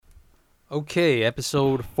Okay,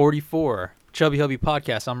 episode 44, ChubbyHubby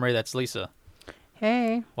podcast. I'm Ray, that's Lisa.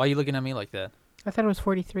 Hey. Why are you looking at me like that? I thought it was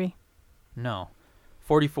 43. No,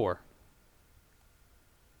 44.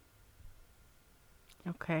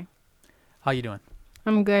 Okay. How you doing?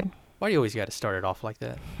 I'm good. Why do you always got to start it off like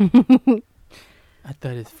that? I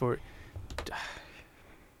thought it's for...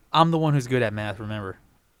 I'm the one who's good at math, remember?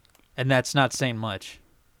 And that's not saying much.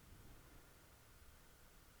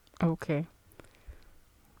 Okay.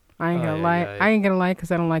 I ain't gonna lie. I ain't gonna lie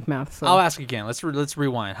because I don't like math. So I'll ask again. Let's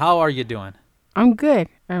rewind. How are you doing? I'm good.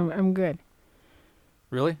 I'm good.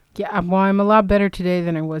 Really? Yeah. Well, I'm a lot better today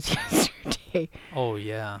than I was yesterday. Oh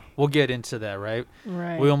yeah. We'll get into that, right?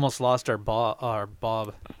 Right. We almost lost our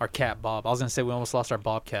cat Bob. I was gonna say we almost lost our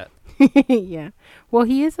bobcat. Yeah. Well,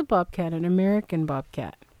 he is a bobcat, an American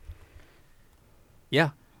bobcat.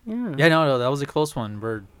 Yeah. Yeah. Yeah. No. That was a close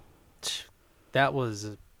one. That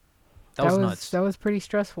was nuts. That was pretty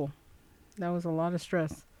stressful. That was a lot of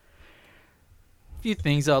stress. A few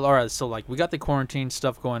things. All right. So like we got the quarantine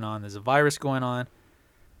stuff going on. There's a virus going on.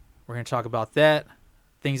 We're gonna talk about that.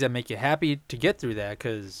 Things that make you happy to get through that.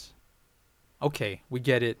 Cause, okay, we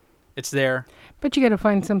get it. It's there. But you got to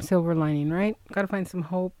find some silver lining, right? Got to find some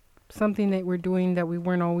hope. Something that we're doing that we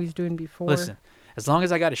weren't always doing before. Listen, as long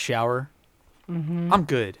as I got a shower, mm-hmm. I'm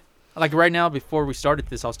good. Like right now, before we started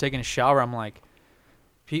this, I was taking a shower. I'm like,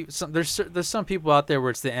 there's some people out there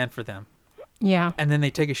where it's the end for them. Yeah. And then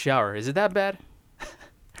they take a shower. Is it that bad?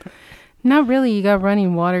 Not really. You got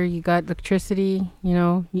running water. You got electricity. You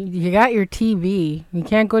know, you got your TV. You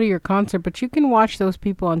can't go to your concert, but you can watch those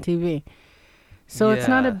people on TV. So It's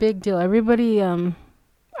not a big deal. Everybody,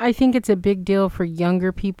 I think it's a big deal for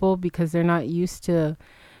younger people because they're not used to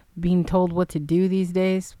being told what to do these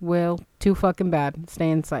days. Well, too fucking bad. Stay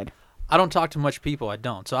inside. I don't talk to much people. I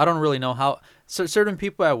don't. So I don't really know how. So certain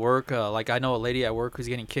people at work, like I know a lady at work who's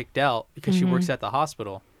getting kicked out because she works at the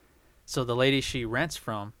hospital. So the lady she rents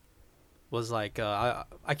from was like, I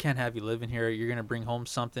can't have you living here. You're going to bring home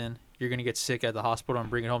something. You're going to get sick at the hospital and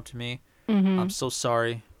bring it home to me. Mm-hmm. I'm so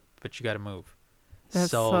sorry, but you got to move.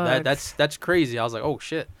 That That's crazy. I was like, oh,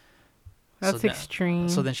 shit. That's extreme.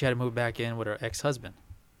 So then she had to move back in with her ex-husband.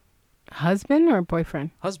 Husband or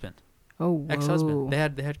boyfriend? Husband. Oh, whoa. Ex-husband. They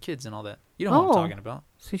had kids and all that. You know what I'm talking about.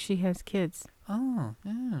 So she has kids. Oh,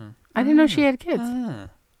 yeah. I didn't know she had kids.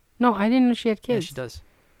 No, I didn't know she had kids. Yeah, she does.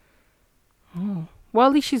 Oh. Well,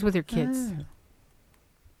 at least she's with her kids.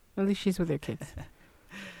 At least she's with her kids.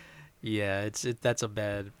 Yeah, that's a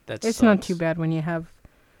bad. It's sucks. Not too bad when you have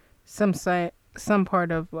some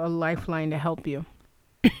part of a lifeline to help you.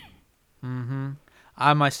 Mm-hmm.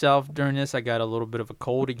 I myself during this I got a little bit of a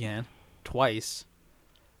cold again, twice,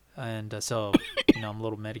 and so I'm a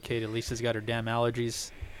little medicated. Lisa's got her damn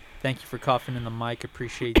allergies. Thank you for coughing in the mic.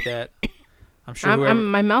 Appreciate that. I'm sure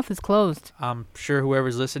my mouth is closed. I'm sure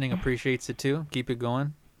whoever's listening appreciates it too. Keep it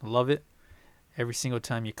going. Love it. Every single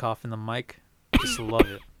time you cough in the mic, just love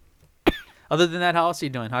it. Other than that, how else are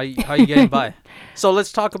you doing? How you getting by? So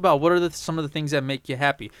let's talk about what are some of the things that make you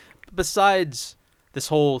happy besides this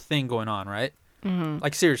whole thing going on, right? Mm-hmm.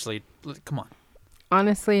 Like seriously, come on.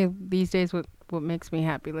 Honestly, these days, what makes me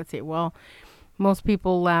happy? Let's see. Well, most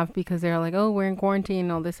people laugh because they're like, "Oh, we're in quarantine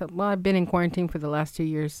and all this." Well, I've been in quarantine for the last 2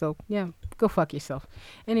 years, so yeah, go fuck yourself.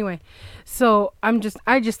 Anyway, so I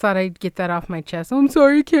just thought I'd get that off my chest. I'm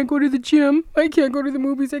sorry, I can't go to the gym. I can't go to the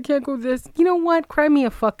movies. I can't go this. You know what? Cry me a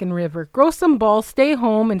fucking river. Grow some balls. Stay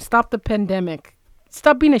home and stop the pandemic.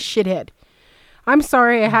 Stop being a shithead. I'm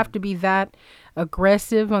sorry I have to be that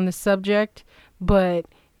aggressive on the subject, but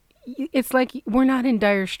it's like we're not in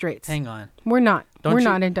dire straits. Hang on. We're not. We're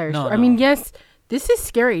not in dire straits. No. I mean, yes, this is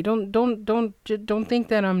scary. Don't think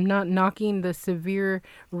that I'm not knocking the severe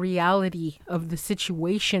reality of the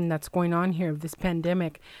situation that's going on here of this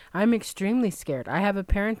pandemic. I'm extremely scared. I have a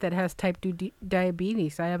parent that has type 2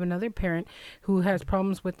 diabetes. I have another parent who has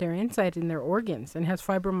problems with their insides and their organs and has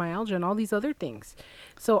fibromyalgia and all these other things.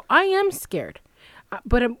 So I am scared.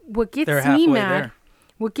 But what gets me mad... There.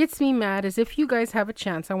 What gets me mad is if you guys have a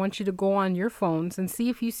chance, I want you to go on your phones and see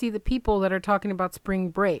if you see the people that are talking about spring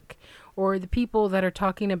break, or the people that are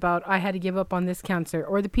talking about I had to give up on this cancer,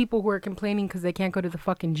 or the people who are complaining because they can't go to the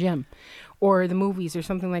fucking gym or the movies or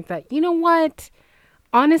something like that. You know what?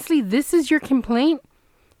 Honestly, this is your complaint.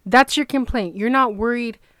 That's your complaint. You're not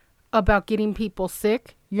worried about getting people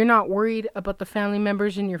sick. You're not worried about the family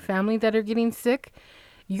members in your family that are getting sick.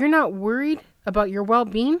 You're not worried about your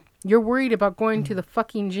well-being. You're worried about going to the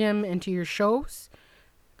fucking gym and to your shows.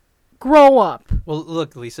 Grow up. Well,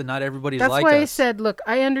 look, Lisa, not everybody's That's like why I us. said, look,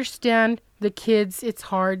 I understand the kids. It's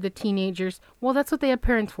hard. The teenagers. Well, that's what they have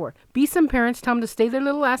parents for. Be some parents. Tell them to stay their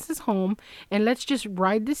little asses home. And let's just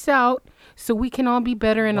ride this out so we can all be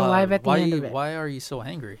better and alive at the end of it. Why are you so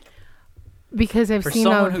angry? Because I've For seen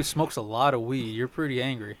someone who smokes a lot of weed, you're pretty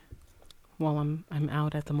angry. Well, I'm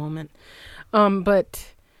out at the moment.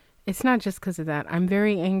 But it's not just because of that. I'm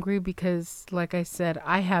very angry because, like I said,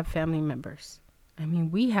 I have family members. I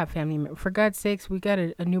mean, we have family members. For God's sakes, we got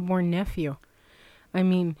a newborn nephew. I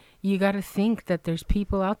mean, you got to think that there's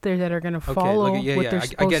people out there that are going to follow what they're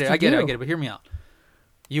supposed to do. I get it. But hear me out.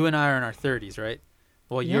 You and I are in our 30s, right?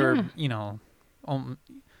 Well, you're, you and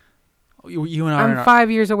I I'm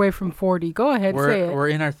 5 years away from 40. Go ahead, say it. We're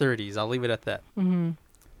in our 30s. I'll leave it at that. Mm-hmm.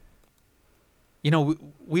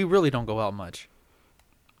 We really don't go out much.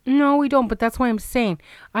 No, we don't. But that's why I'm saying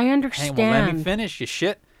I understand. Hey, well, let me finish, you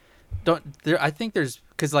shit. I think there's,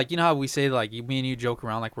 because, like, you know how we say, like, me and you joke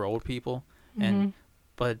around like we're old people?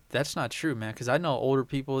 But that's not true, man, because I know older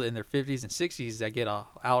people in their 50s and 60s that get out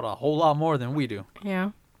a whole lot more than we do.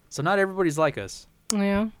 Yeah. So not everybody's like us.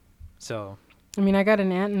 Yeah. So. I mean, I got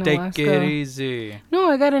an aunt in Alaska. Take it easy. No,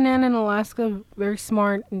 I got an aunt in Alaska, very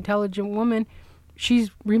smart, intelligent woman.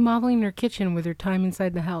 She's remodeling her kitchen with her time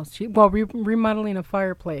inside the house. Remodeling a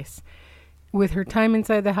fireplace with her time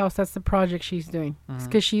inside the house. That's the project she's doing. It's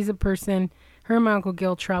because she's a person. Her and my Uncle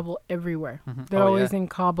Gil travel everywhere. They're always in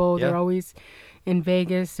Cabo. Yeah. They're always in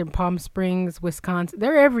Vegas and Palm Springs, Wisconsin.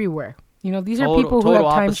 They're everywhere. These are people who have time. Total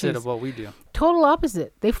opposite of what we do. Total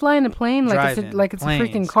opposite. They fly in a plane like it's a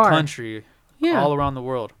freaking car. Country. Yeah. All around the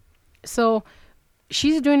world. So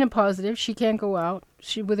she's doing it positive. She can't go out.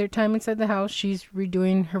 With her time inside the house, she's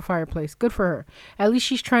redoing her fireplace. Good for her. At least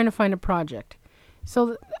she's trying to find a project.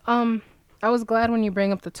 So I was glad when you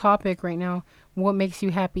bring up the topic right now. What makes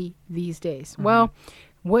you happy these days? Well,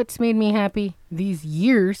 what's made me happy these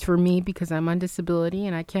years for me, because I'm on disability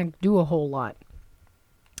and I can't do a whole lot.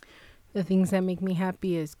 The things that make me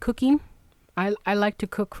happy is cooking. I like to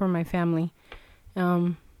cook for my family.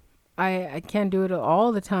 I can't do it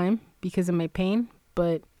all the time because of my pain,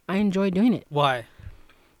 but I enjoy doing it. Why?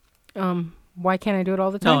 Why can't I do it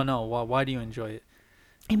all the time? No. Why do you enjoy it?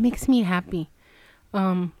 It makes me happy.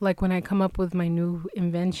 Like when I come up with my new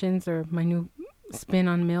inventions or my new spin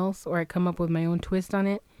on meals, or I come up with my own twist on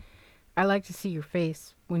it. I like to see your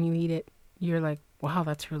face when you eat it. You're like, wow,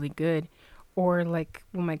 that's really good. Or like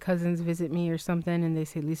when my cousins visit me or something and they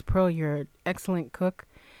say, Lisa Pearl, you're an excellent cook.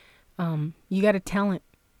 You got a talent.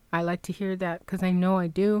 I like to hear that because I know I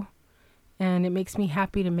do. And it makes me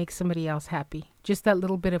happy to make somebody else happy. Just that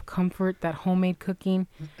little bit of comfort, that homemade cooking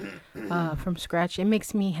from scratch. It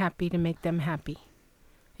makes me happy to make them happy.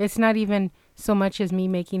 It's not even so much as me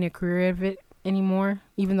making a career of it anymore,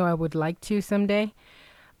 even though I would like to someday.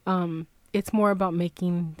 It's more about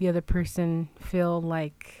making the other person feel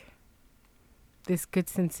like this good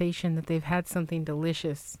sensation that they've had something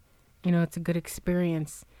delicious. It's a good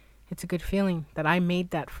experience. It's a good feeling that I made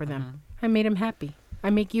that for them. I made them happy. I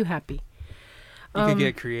make you happy. You could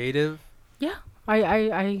get creative. Yeah,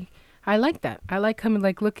 I like that. I like coming,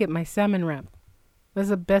 like, look at my salmon wrap. That's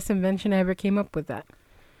the best invention I ever came up with. That.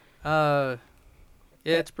 Yeah,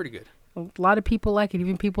 it's pretty good. A lot of people like it,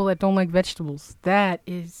 even people that don't like vegetables. That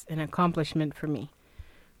is an accomplishment for me.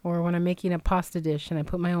 Or when I'm making a pasta dish and I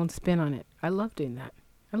put my own spin on it. I love doing that.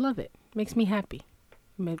 I love it. It makes me happy.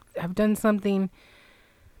 I've done something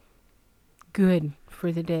good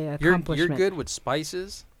for the day. Accomplishment. You're good with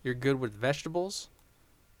spices. You're good with vegetables.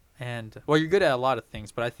 And, well, you're good at a lot of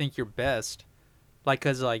things, but I think you're best. Like,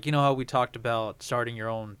 because, like, you know how we talked about starting your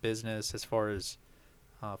own business as far as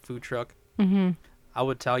food truck? Mm-hmm. I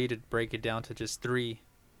would tell you to break it down to just 3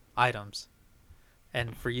 items.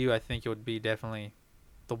 And for you, I think it would be definitely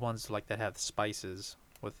the ones like that have spices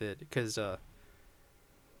with it. Because,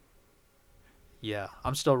 yeah,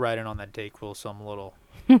 I'm still riding on that Dayquil, so I'm a little,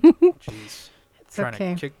 jeez, trying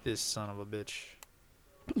to kick this son of a bitch.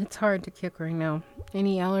 It's hard to kick right now.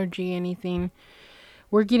 Any allergy, anything.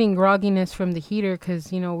 We're getting grogginess from the heater because,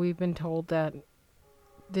 we've been told that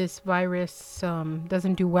this virus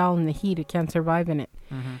doesn't do well in the heat. It can't survive in it.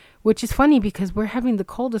 Mm-hmm. Which is funny because we're having the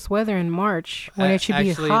coldest weather in March when it should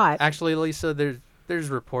be hot. Actually, Lisa, there's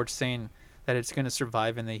reports saying that it's going to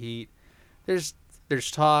survive in the heat. There's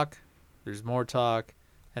talk, there's more talk,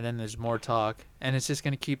 and then there's more talk, and it's just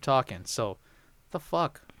going to keep talking. So, the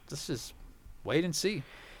fuck? This is wait and see.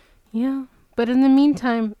 Yeah, but in the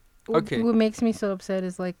meantime, what makes me so upset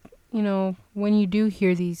is like, when you do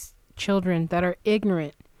hear these children that are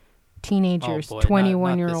ignorant, teenagers,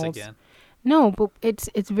 21-year-olds, No, but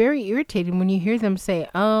it's very irritating when you hear them say,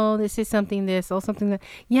 "Oh, this is something this, oh something that."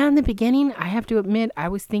 Yeah, in the beginning, I have to admit, I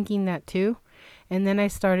was thinking that too, and then I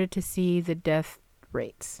started to see the death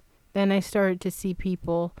rates. Then I started to see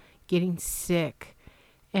people getting sick,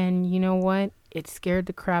 and you know what? It scared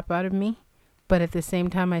the crap out of me. But at the same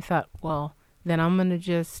time, I thought, well, then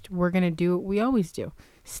we're gonna do what we always do: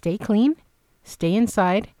 stay clean, stay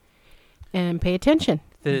inside, and pay attention.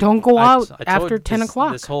 Don't go out after 10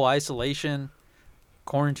 o'clock. This whole isolation,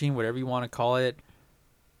 quarantine, whatever you want to call it,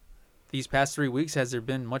 these past 3 weeks, has there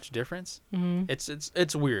been much difference? Mm-hmm.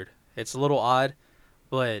 It's weird. It's a little odd,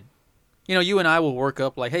 but you and I will work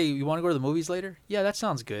up like, hey, you want to go to the movies later? Yeah, that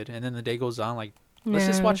sounds good. And then the day goes on like, let's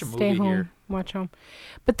just watch a movie home, here. Watch home.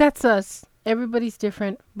 But that's us. Everybody's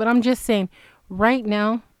different. But I'm just saying, right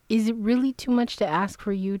now, is it really too much to ask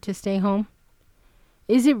for you to stay home?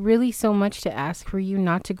 Is it really so much to ask for you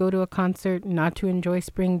not to go to a concert, not to enjoy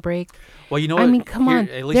spring break? Well, you know what? I mean, come on.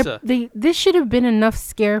 Hey, Lisa. This should have been enough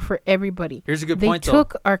scare for everybody. Here's a good point, though. They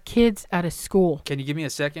took our kids out of school. Can you give me a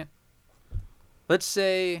second? Let's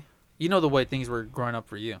say, the way things were growing up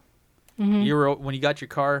for you. Mm-hmm. When you got your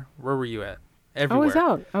car, where were you at? Everywhere. I was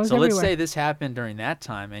out. I was so everywhere. let's say this happened during that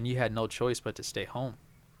time, and you had no choice but to stay home.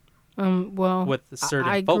 Well, with certain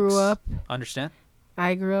I folks. grew up. Understand?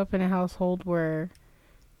 I grew up in a household where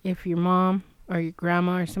if your mom or your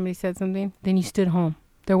grandma or somebody said something, then you stood home.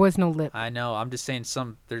 There was no lip. I know. I'm just saying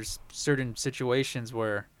there's certain situations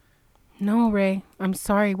where... No, Ray. I'm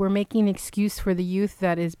sorry. We're making an excuse for the youth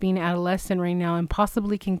that is being adolescent right now and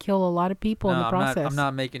possibly can kill a lot of people in the process. I'm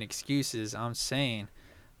not making excuses. I'm saying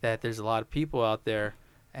that there's a lot of people out there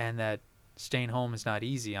and that staying home is not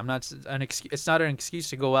easy. It's not an excuse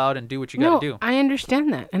to go out and do what you got to do. I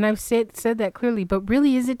understand that. And I've said that clearly. But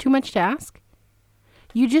really, is it too much to ask?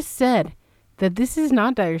 You just said that this is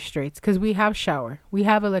not dire straits because we have shower. We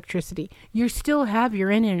have electricity. You still have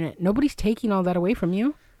your internet. Nobody's taking all that away from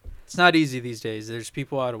you. It's not easy these days. There's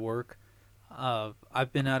people out of work.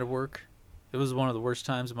 I've been out of work. It was one of the worst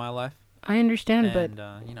times of my life. I understand, and,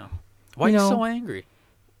 why are you so angry?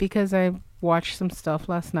 Because I watched some stuff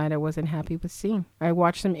last night I wasn't happy with seeing. I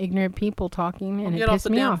watched some ignorant people talking, and it pissed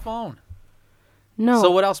me off. Get off the damn phone. No.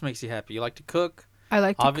 So what else makes you happy? You like to cook? I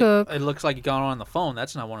like to cook. It looks like you got on the phone.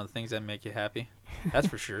 That's not one of the things that make you happy. That's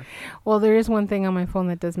for sure. Well, there is one thing on my phone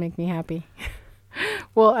that does make me happy.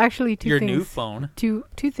 Well, actually, two things. Your new phone. Two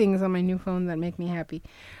things on my new phone that make me happy.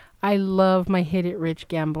 I love my Hit It Rich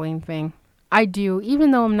gambling thing. I do.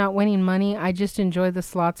 Even though I'm not winning money, I just enjoy the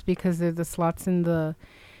slots because they're the slots in the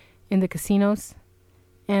casinos.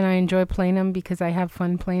 And I enjoy playing them because I have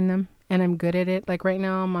fun playing them. And I'm good at it. Like right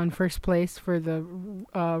now, I'm on first place for the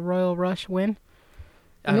Royal Rush win.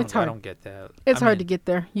 And it's hard. I don't get that. It's hard to get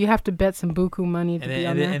there. You have to bet some buku money to be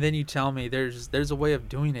on there. And then you tell me there's a way of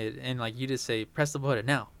doing it, and like you just say, press the button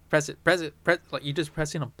now. Press it. Like you're just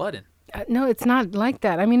pressing a button. No, it's not like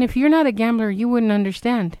that. I mean, if you're not a gambler, you wouldn't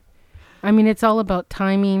understand. I mean, it's all about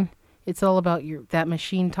timing. It's all about that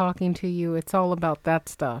machine talking to you. It's all about that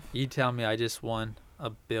stuff. You tell me I just won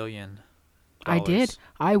 $1 billion. I did.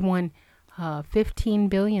 I won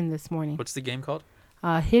 $15 billion this morning. What's the game called?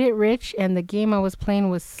 Hit It Rich, and the game I was playing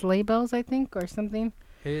was Sleigh Bells, I think, or something.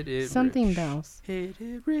 Hit It something Rich. Bells. Hit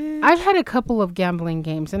It Rich. I've had a couple of gambling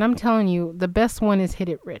games, and I'm telling you, the best one is Hit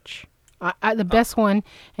It Rich. The best one,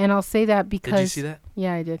 and I'll say that because... Did you see that?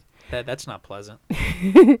 Yeah, I did. That's not pleasant.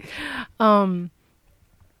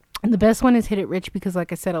 The best one is Hit It Rich because,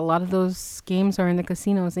 like I said, a lot of those games are in the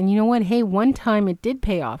casinos. And you know what? Hey, one time it did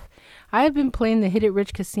pay off. I have been playing the Hit It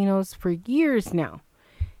Rich casinos for years now.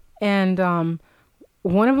 And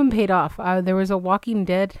one of them paid off. There was a Walking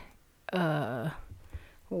Dead. What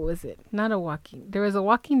was it? There was a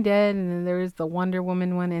Walking Dead, and then there was the Wonder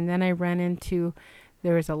Woman one. And then I ran into...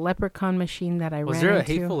 There was a Leprechaun machine that I ran into. Was there a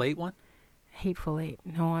Hateful Eight one? Hateful Eight.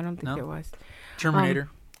 No, I don't think there was. Terminator?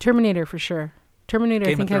 Terminator for sure. Terminator,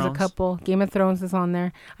 I think, has a Thrones. couple. Game of Thrones is on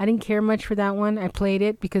there. I didn't care much for that one. I played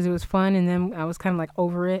it because it was fun, and then I was kind of like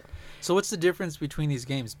over it. So what's the difference between these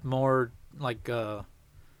games? More like... I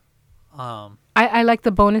like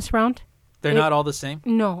the bonus round. They're not all the same?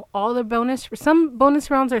 No, all the bonus... Some bonus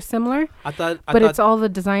rounds are similar, but it's all the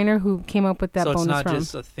designer who came up with that bonus round. So it's not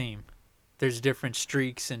just a theme. There's different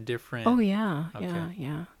streaks and different... Oh, yeah. Okay.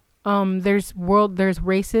 Yeah. There's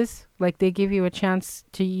races. Like, they give you a chance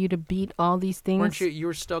to beat all these things. Weren't you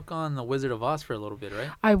were stuck on the Wizard of Oz for a little bit, right?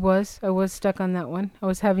 I was stuck on that one. I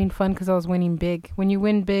was having fun because I was winning big. When you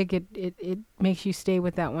win big, it makes you stay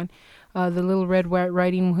with that one. The Little Red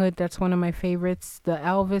Riding Hood, that's one of my favorites. The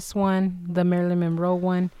Elvis one, the Marilyn Monroe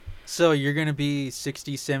one. So you're going to be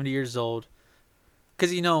 60, 70 years old.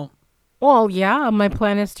 Because, Well, yeah, my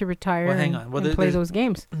plan is to retire Well, hang on. Well, and play those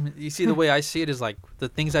games. You see, the way I see it is like the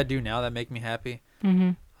things I do now that make me happy.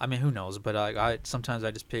 Mm-hmm. I mean, who knows? But I sometimes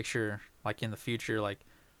I just picture like in the future, like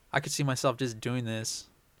I could see myself just doing this.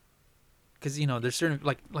 Because there's certain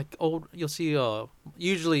like old. You'll see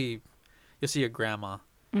usually you'll see a grandma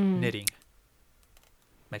knitting.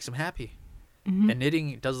 Makes them happy. Mm-hmm. And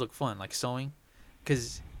knitting does look fun, like sewing,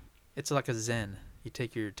 because it's like a zen. You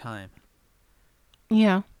take your time.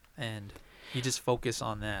 Yeah. And you just focus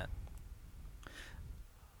on that.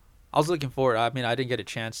 I was looking forward. I mean, I didn't get a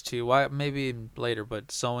chance to. Why? Maybe later.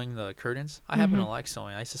 But sewing the curtains, I happen to like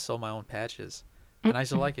sewing. I used to sew my own patches, and I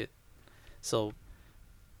used to like it. So,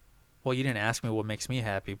 well, you didn't ask me what makes me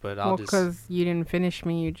happy, but I'll just. Well, because you didn't finish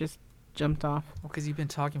me, you just jumped off. Well, because you've been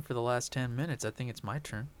talking for the last 10 minutes. I think it's my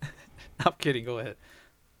turn. I'm kidding. Go ahead.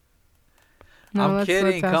 No, I'm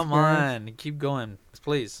kidding. let's Come ask her. on. Keep going.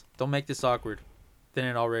 Please. Don't make this awkward than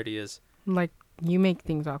it already is. Like, you make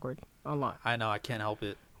things awkward a lot. I know. I can't help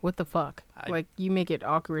it. What the fuck? Like, you make it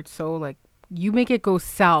awkward so, like, you make it go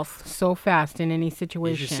south so fast in any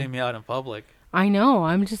situation. You should see me out in public. I know.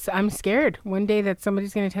 I'm scared one day that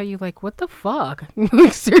somebody's going to tell you, like, what the fuck?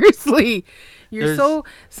 Like, seriously.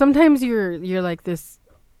 Sometimes you're like this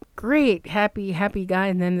great, happy guy,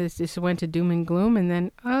 and then this just went to doom and gloom, and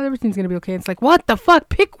then, oh, everything's going to be okay. It's like, what the fuck?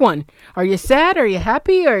 Pick one. Are you sad? Are you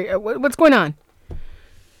happy? Or what's going on?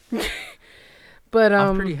 But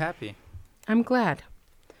I'm pretty happy. I'm glad.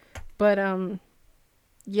 But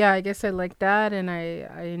yeah, I guess I like that, and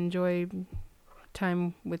I enjoy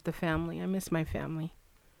time with the family. I miss my family.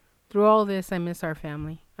 Through all this, I miss our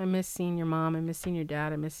family. I miss seeing your mom. I miss seeing your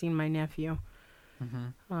dad. I miss seeing my nephew.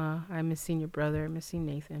 I miss seeing your brother. I miss seeing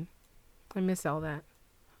Nathan. I miss all that.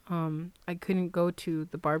 I couldn't go to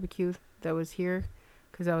the barbecue that was here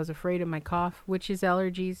because I was afraid of my cough, which is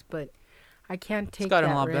allergies, but I can't take that risk. It's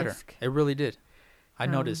gotten a lot better. It really did. I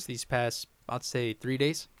noticed these past, I'd say, 3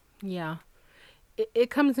 days. Yeah.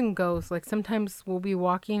 It comes and goes. Like, sometimes we'll be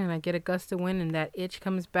walking and I get a gust of wind and that itch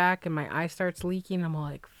comes back and my eye starts leaking. I'm all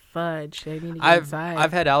like, fudge, I need to get inside.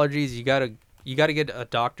 I've had allergies. You gotta get a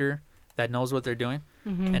doctor that knows what they're doing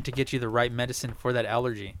and to get you the right medicine for that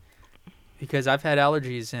allergy. Because I've had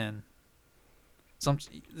allergies, and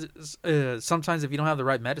sometimes if you don't have the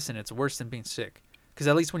right medicine, it's worse than being sick. Because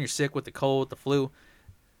at least when you're sick with the cold, the flu,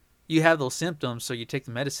 you have those symptoms, so you take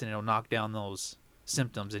the medicine, it'll knock down those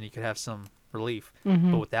symptoms, and you could have some relief.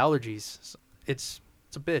 But with allergies, it's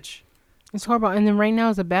a bitch. It's horrible. And then right now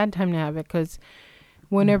is a bad time to have it, because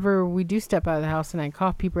whenever we do step out of the house and I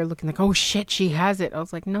cough, people are looking like, oh shit, she has it. I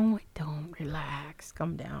was like, no, I don't. Relax,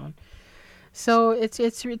 calm down. So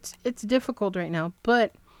it's difficult right now,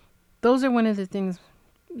 but those are one of the things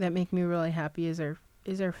that make me really happy is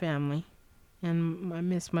our family. And I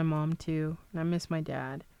miss my mom too, and I miss my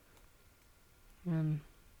dad. And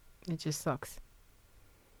it just sucks.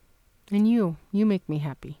 And you make me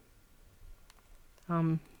happy.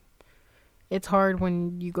 It's hard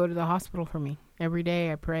when you go to the hospital for me. Every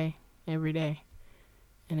day I pray, every day.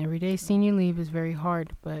 And every day seeing you leave is very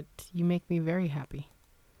hard, but you make me very happy.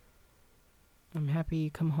 I'm happy you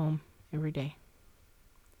come home every day.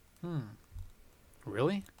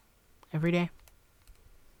 Really? Every day.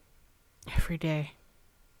 Every day.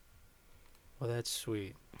 Well, that's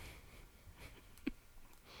sweet.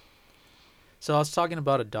 So I was talking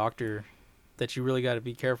about a doctor that you really got to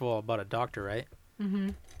be careful about a doctor, right?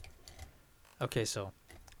 Okay, so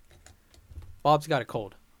Bob's got a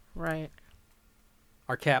cold. Right.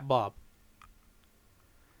 Our cat Bob.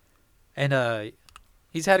 And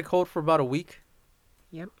he's had a cold for about a week.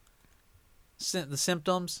 Yep. The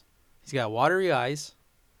symptoms, he's got watery eyes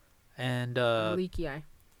and leaky eye.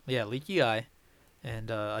 Yeah, leaky eye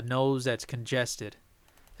and a nose that's congested.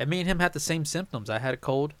 And me and him had the same symptoms. I had a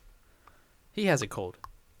cold. He has a cold.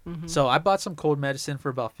 So I bought some cold medicine for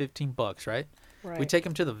about $15, right? Right. We take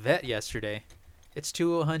him to the vet yesterday. It's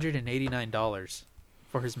 $289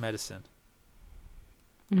 for his medicine.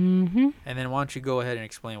 And then why don't you go ahead and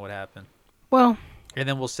explain what happened? Well, and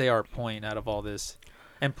then we'll say our point out of all this.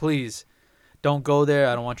 And please, don't go there.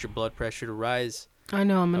 I don't want your blood pressure to rise. I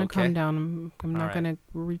know. I'm going to calm down. I'm not going to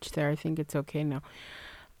reach there. I think it's okay now.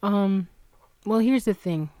 Well, here's the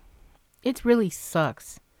thing. It really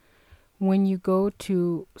sucks when you go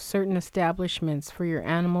to certain establishments for your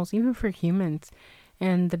animals, even for humans,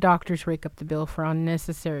 and the doctors rake up the bill for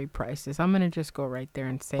unnecessary prices. I'm going to just go right there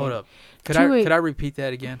and say, hold up. Could I repeat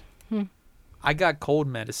that again? I got cold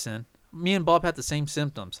medicine. Me and Bob had the same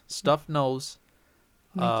symptoms. Stuffed nose.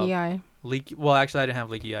 Leaky eye. Well, actually, I didn't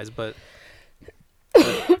have leaky eyes, but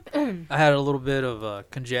I had a little bit of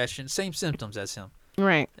congestion. Same symptoms as him.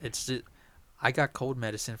 Right. I got cold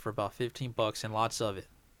medicine for about $15 and lots of it.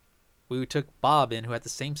 We took Bob in, who had the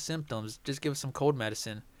same symptoms, just give us some cold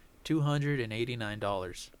medicine,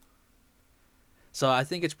 $289. So I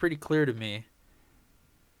think it's pretty clear to me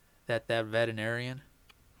that veterinarian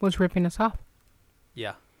Was ripping us off.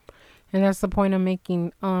 Yeah. And that's the point I'm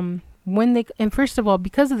making. And first of all,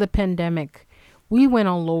 because of the pandemic, we went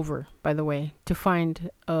all over, by the way, to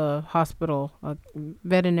find a hospital, a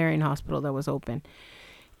veterinarian hospital that was open.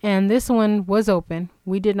 And this one was open.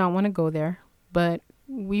 We did not want to go there, but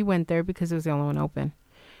we went there because it was the only one open.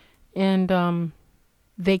 And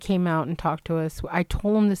they came out and talked to us. I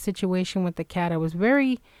told them the situation with the cat. I was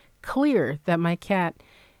very clear that my cat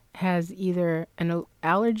has either an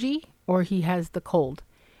allergy or he has the cold.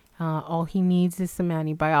 All he needs is some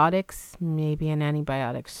antibiotics, maybe an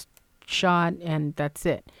antibiotics shot, and that's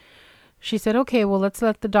it. She said, okay, well, let's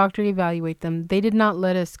let the doctor evaluate them. They did not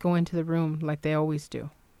let us go into the room like they always do.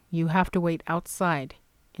 You have to wait outside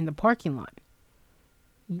in the parking lot.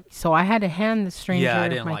 So I had to hand the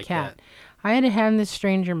stranger my cat. That. I had to hand this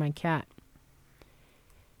stranger my cat.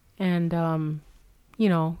 And, you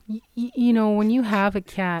know, when you have a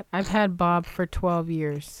cat, I've had Bob for 12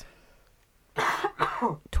 years.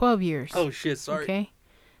 12 years. Oh, shit, sorry. Okay?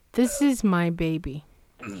 This is my baby.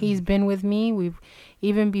 He's been with me.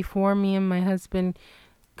 Even before me and my husband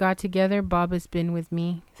got together, Bob has been with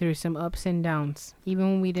me through some ups and downs. Even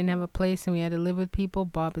when we didn't have a place and we had to live with people,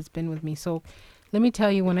 Bob has been with me. So let me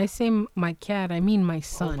tell you, when I say my cat, I mean my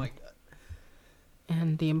son. Oh, my God.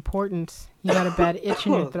 And the importance. You got a bad itch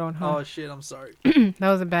in your throat, huh? Oh, shit, I'm sorry. That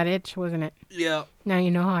was a bad itch, wasn't it? Yeah. Now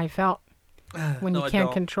you know how I felt when you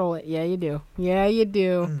can't control it. Yeah, you do. Yeah, you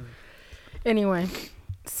do. Anyway,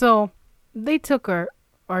 so they took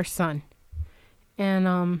our son.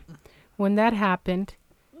 And when that happened,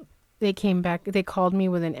 they came back. They called me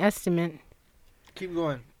with an estimate. Keep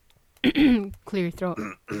going. Clear your throat.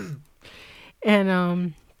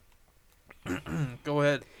 And Go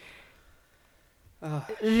ahead.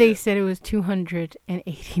 They said it was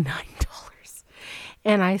 $289.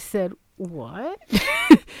 And I said, what?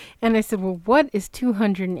 And I said, well, what is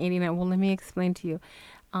 $289? Well, let me explain to you.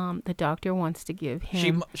 The doctor wants to give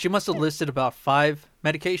him. She must have listed about 5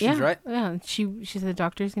 medications, right? Yeah. She said the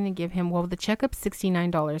doctor's going to give him. Well, the checkup's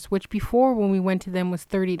 $69, which before when we went to them was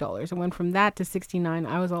 $30. It went from that to $69.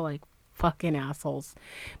 I was all like, fucking assholes.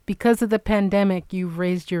 Because of the pandemic, you've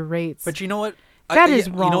raised your rates. But you know what? That is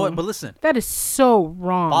wrong. You know what? But listen. That is so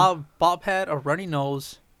wrong. Bob had a runny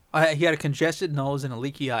nose. He had a congested nose and a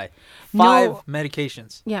leaky eye. 5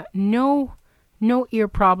 medications. Yeah. No ear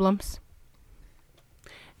problems.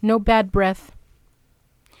 No bad breath.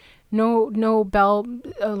 No bowel,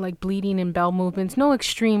 like bleeding and bowel movements. No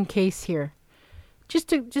extreme case here.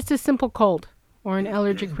 Just a simple cold or an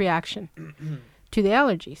allergic reaction to the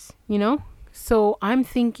allergies, you know? So I'm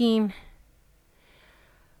thinking,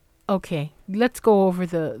 okay, let's go over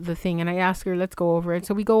the thing. And I asked her, let's go over it.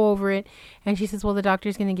 So we go over it. And she says, well, the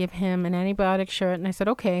doctor's going to give him an antibiotic shot. And I said,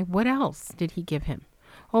 okay, what else did he give him?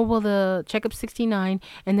 Oh, well, the checkup's $69,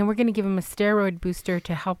 and then we're going to give him a steroid booster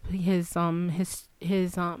to help his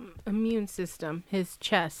immune system, his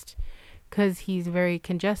chest, because he's very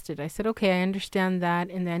congested. I said, okay, I understand that,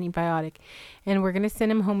 and the antibiotic. And we're going to send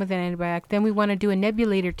him home with an antibiotic. Then we want to do a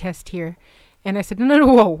nebulator test here. And I said, no,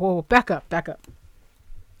 whoa, back up.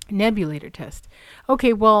 Nebulator test.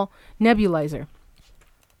 Okay, well, nebulizer.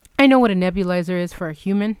 I know what a nebulizer is for a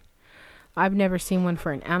human. I've never seen one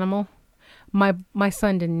for an animal. My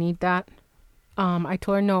son didn't need that. I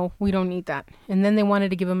told her, no, we don't need that. And then they wanted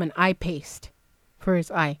to give him an eye paste for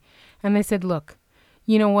his eye. And I said, look,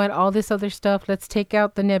 you know what? All this other stuff, let's take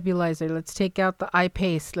out the nebulizer. Let's take out the eye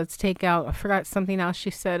paste. Let's take out, I forgot something else she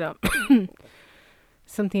said,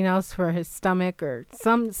 something else for his stomach or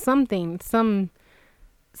some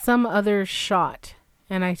other shot.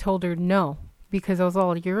 And I told her no. Because I was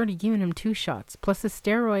all, you're already giving him 2 shots plus a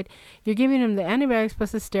steroid. You're giving him the antibiotics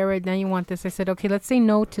plus a steroid. Now you want this. I said, okay, let's say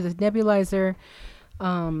no to the nebulizer,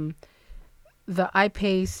 the eye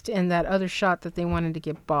paste, and that other shot that they wanted to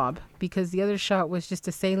give Bob. Because the other shot was just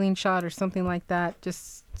a saline shot or something like that,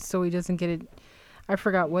 just so he doesn't get it. I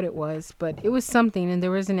forgot what it was, but it was something. And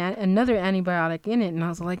there was another antibiotic in it. And I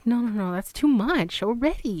was like, no, that's too much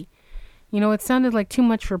already. You know, it sounded like too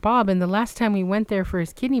much for Bob. And the last time we went there for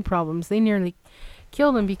his kidney problems, they nearly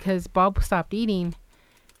killed him because Bob stopped eating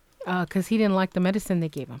because he didn't like the medicine they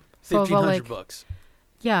gave him. So $1,500.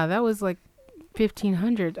 Yeah, that was like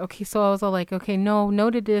 $1,500. Okay, so I was all like, okay, no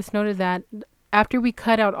to this, no to that. After we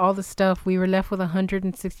cut out all the stuff, we were left with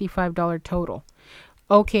 $165 total.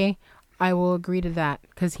 Okay, I will agree to that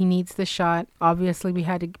because he needs the shot. Obviously, we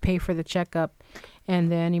had to pay for the checkup and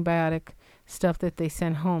the antibiotic. stuff that they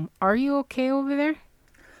sent home. Are you okay over there?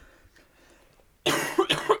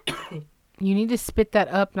 You need to spit that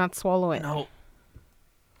up, not swallow it. No.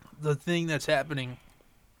 The thing that's happening,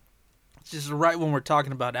 it's just right when we're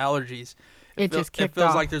talking about allergies. It just kicked It feels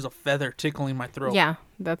off. like there's a feather tickling my throat. Yeah,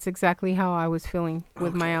 that's exactly how I was feeling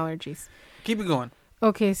with my allergies. Keep it going.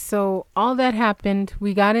 Okay, so all that happened.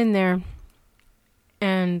 We got in there,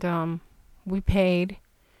 and we paid.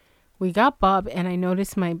 We got Bob, and I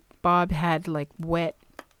noticed my Bob had like wet.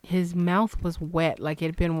 His mouth was wet, like it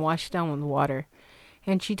had been washed down with water.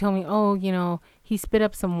 And she told me, oh, you know, he spit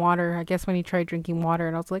up some water, I guess when he tried drinking water.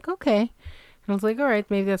 And I was like, okay. And I was like, all right,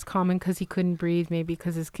 maybe that's common because he couldn't breathe, maybe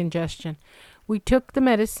because it's congestion. We took the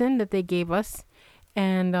medicine that they gave us,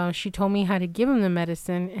 and she told me how to give him the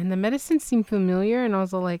medicine. And the medicine seemed familiar, and I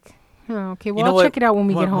was like, oh, okay, well, I'll check it out when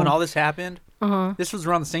we get home. When all this happened, this was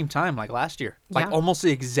around the same time, like last year. Like almost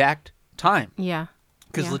the exact time. Yeah.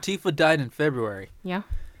 Because Latifah died in February. Yeah.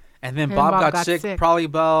 And then Bob got sick probably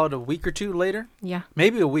about a week or two later. Yeah.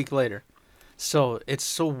 Maybe a week later. So it's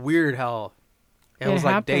so weird how it was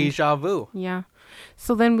like happened. deja vu. Yeah.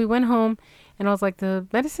 So then we went home, and I was like, the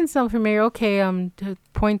medicine sounds familiar. Okay,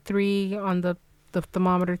 0.3 on the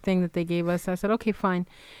thermometer thing that they gave us. I said, okay, fine.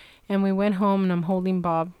 And we went home, and I'm holding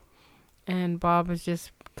Bob. And Bob was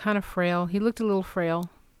just kind of frail. He looked a little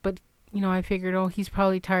frail. But, you know, I figured, oh, he's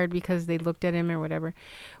probably tired because they looked at him or whatever.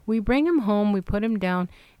 We bring him home. We put him down.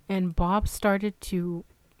 And Bob started to,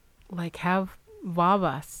 like, have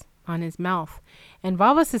babas on his mouth. And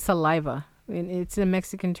babas is saliva. And it's a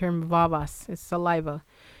Mexican term, babas. It's saliva.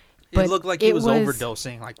 It looked like he was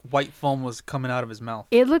overdosing. Like, white foam was coming out of his mouth.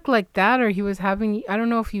 It looked like that, or he was having... I don't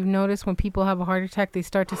know if you've noticed when people have a heart attack, they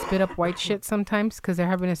start to spit up white shit sometimes because they're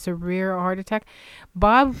having a severe heart attack.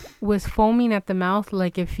 Bob was foaming at the mouth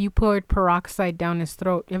like if you poured peroxide down his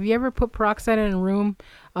throat. Have you ever put peroxide in a room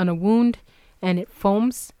on a wound and it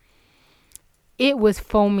foams? It was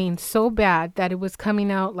foaming so bad that it was coming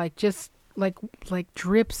out like just like thick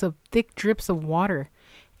drips of water.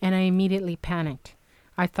 And I immediately panicked.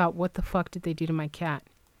 I thought, what the fuck did they do to my cat?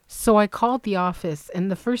 So I called the office, and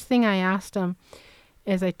the first thing I asked them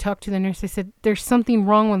as I talked to the nurse, I said, there's something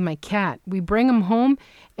wrong with my cat. We bring him home,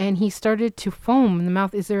 and he started to foam in the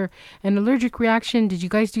mouth. Is there an allergic reaction? Did you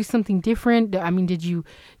guys do something different? I mean, did you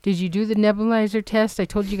do the nebulizer test? I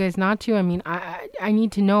told you guys not to. I mean, I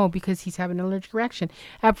need to know because he's having an allergic reaction.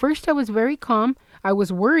 At first, I was very calm. I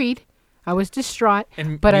was worried. I was distraught,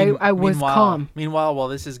 but I was calm. Meanwhile, while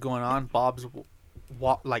this is going on, Bob's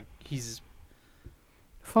he's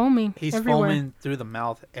foaming. He's everywhere. foaming through the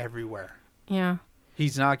mouth everywhere. Yeah.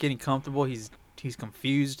 He's not getting comfortable. He's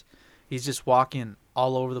confused. He's just walking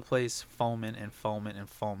all over the place, foaming and foaming and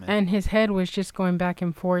foaming. And his head was just going back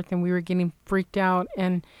and forth, and we were getting freaked out.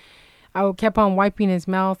 And I kept on wiping his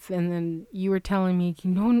mouth, and then you were telling me,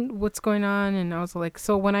 you know what's going on? And I was like,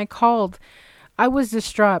 so when I called, I was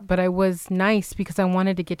distraught, but I was nice because I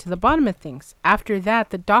wanted to get to the bottom of things. After that,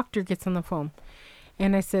 the doctor gets on the phone,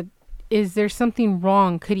 and I said, is there something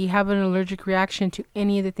wrong? Could he have an allergic reaction to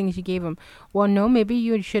any of the things you gave him? Well, no, maybe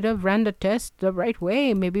you should have ran the test the right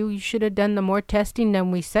way. Maybe we should have done the more testing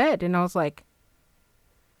than we said. And I was like,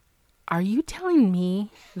 are you telling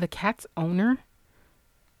me, the cat's owner,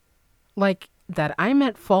 like that I'm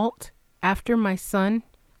at fault after my son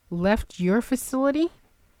left your facility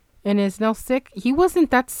and is now sick? He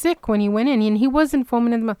wasn't that sick when he went in, and he wasn't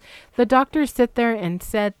foaming in the mouth. The doctor sat there and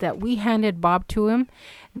said that we handed Bob to him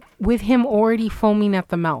with him already foaming at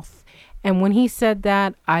the mouth. And when he said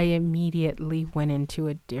that, I immediately went into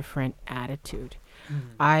a different attitude.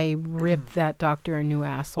 I ripped that doctor a new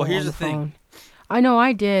asshole on the phone. I know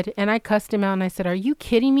I did, and I cussed him out, and I said, are you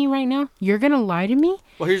kidding me right now? You're going to lie to me?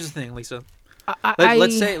 Well, here's the thing, Lisa.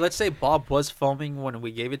 Let's say Bob was foaming when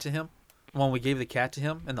we gave it to him. When we gave the cat to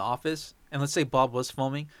him in the office, and let's say Bob was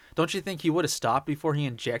foaming, don't you think he would have stopped before he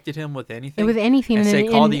injected him with anything? With anything. And say,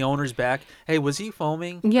 call the owners back. Hey, was he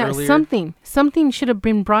foaming earlier? Something should have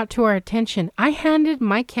been brought to our attention. I handed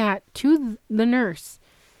my cat to the nurse,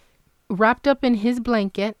 wrapped up in his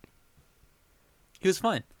blanket. He was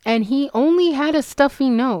fine. And he only had a stuffy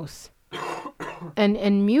nose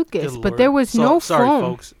and mucus, but there was no foam. Sorry,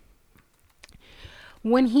 folks.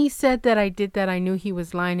 When he said that I did that, I knew he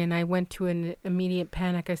was lying, and I went to an immediate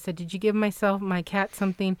panic. I said, did you give my cat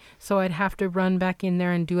something so I'd have to run back in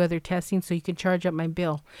there and do other testing so you could charge up my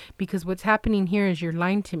bill? Because what's happening here is you're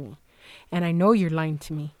lying to me, and I know you're lying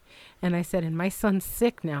to me. And I said, and my son's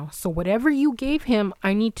sick now, so whatever you gave him,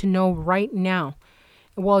 I need to know right now.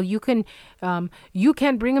 Well, you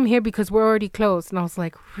can't bring him here because we're already closed. And I was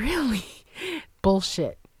like, really?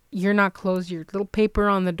 Bullshit. you're not closed. Your little paper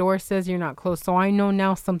on the door says you're not closed. So I know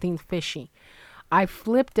now something's fishy. I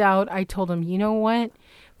flipped out. I told him, you know what?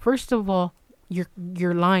 First of all,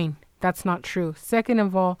 you're lying. That's not true. Second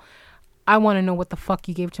of all, I want to know what the fuck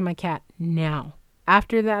you gave to my cat now.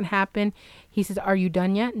 After that happened, he says, are you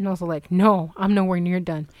done yet? And I was like, no, I'm nowhere near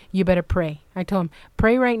done. You better pray. I told him,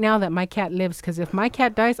 pray right now that my cat lives, because if my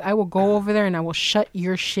cat dies, I will go over there and I will shut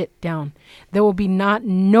your shit down. There will be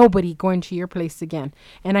nobody going to your place again.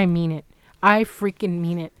 And I mean it. I freaking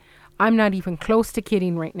mean it. I'm not even close to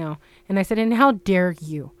kidding right now. And I said, and how dare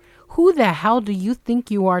you? Who the hell do you think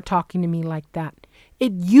you are talking to me like that?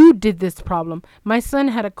 You did this problem. My son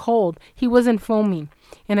had a cold. He wasn't foaming.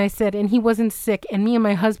 And I said, and he wasn't sick. And me and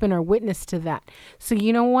my husband are witness to that. So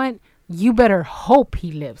you know what? You better hope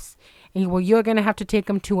he lives. And well, you're going to have to take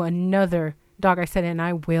him to another dog. I said, and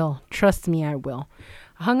I will. Trust me, I will.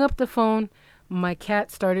 I hung up the phone. My cat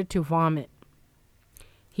started to vomit.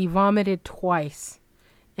 He vomited twice.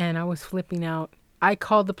 And I was flipping out. I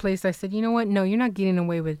called the place. I said, you know what? No, you're not getting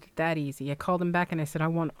away with it that easy. I called him back and I said, I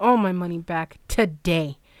want all my money back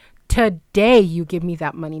today. Today, you give me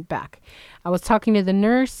that money back. I was talking to the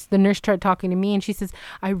nurse. The nurse started talking to me and she says,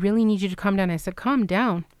 I really need you to calm down. I said, calm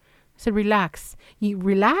down. I said, relax. You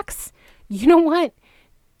relax? You know what?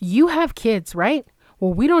 You have kids, right?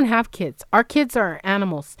 Well, we don't have kids. Our kids are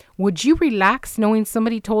animals. Would you relax knowing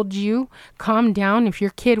somebody told you calm down if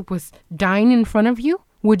your kid was dying in front of you?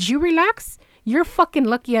 Would you relax? You're fucking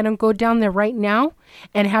lucky I don't go down there right now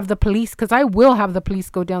and have the police, because I will have the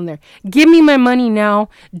police go down there. Give me my money now.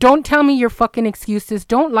 Don't tell me your fucking excuses.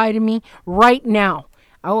 Don't lie to me right now.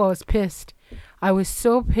 Oh, I was pissed. I was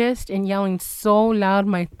so pissed and yelling so loud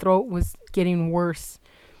my throat was getting worse.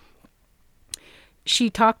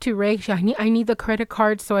 She talked to Ray. I need the credit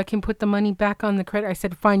card so I can put the money back on the credit. I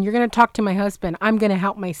said, fine, you're going to talk to my husband. I'm going to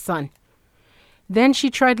help my son. Then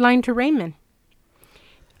she tried lying to Raymond.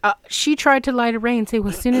 She tried to lie to Ray and say, well,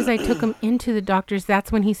 as soon as I took him into the doctor's,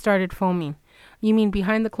 that's when he started foaming. You mean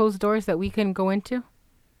behind the closed doors that we couldn't go into?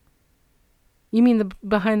 You mean the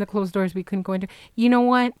behind the closed doors we couldn't go into? You know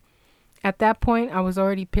what? At that point, I was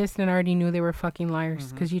already pissed and I already knew they were fucking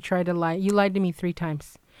liars because you tried to lie. You lied to me 3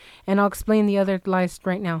 times. And I'll explain the other lies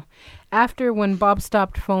right now. After, when Bob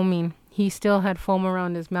stopped foaming, he still had foam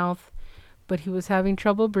around his mouth, but he was having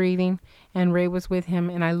trouble breathing and Ray was with him.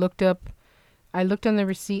 And I looked on the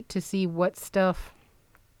receipt to see what stuff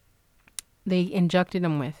they injected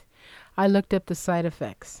him with. I looked up the side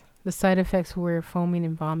effects. The side effects were foaming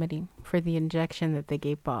and vomiting for the injection that they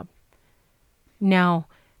gave Bob. Now,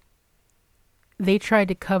 they tried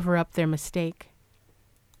to cover up their mistake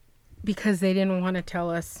because they didn't want to tell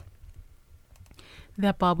us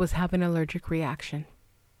that Bob was having an allergic reaction.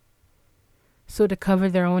 So to cover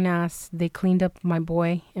their own ass, they cleaned up my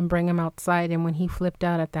boy and bring him outside. And when he flipped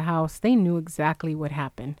out at the house, they knew exactly what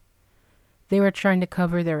happened. They were trying to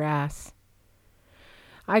cover their ass.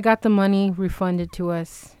 I got the money refunded to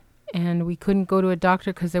us, and we couldn't go to a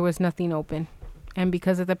doctor because there was nothing open. And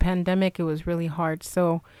because of the pandemic, it was really hard.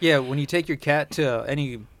 So yeah, when you take your cat to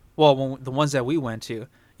the ones that we went to,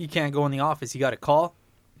 you can't go in the office. You got to call.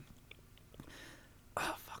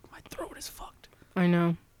 Oh, fuck, my throat is fucked. I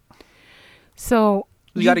know. So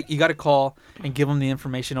you got to call and give them the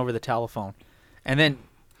information over the telephone, and then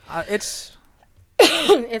it's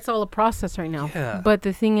it's all a process right now. Yeah. But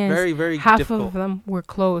the thing is, very, very half difficult. of them were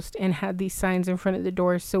closed and had these signs in front of the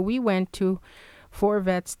doors. So we went to 4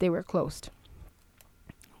 vets. They were closed.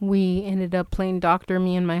 We ended up playing doctor,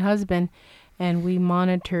 me and my husband, and we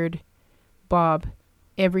monitored Bob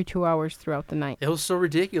every 2 hours throughout the night. It was so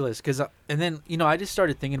ridiculous and then I just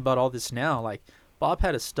started thinking about all this now. Like, Bob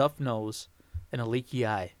had a stuffed nose and a leaky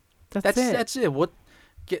eye. That's it. What?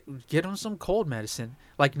 Get him some cold medicine.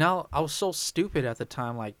 Like, now, I was so stupid at the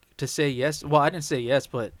time, like, to say yes. Well, I didn't say yes,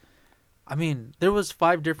 but I mean, there was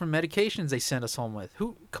 5 different medications they sent us home with.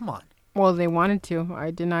 Come on. Well, they wanted to.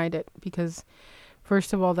 I denied it because,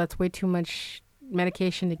 first of all, that's way too much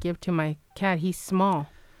medication to give to my cat. He's small.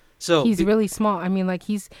 So he's really small. I mean, like,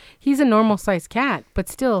 he's a normal sized cat, but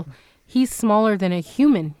still, he's smaller than a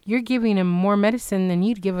human. You're giving him more medicine than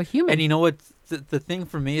you'd give a human. And you know what? The thing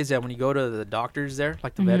for me is that when you go to the doctors there,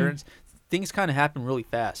 like the veterans, things kind of happen really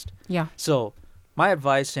fast. Yeah. So my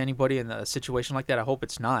advice to anybody in a situation like that, I hope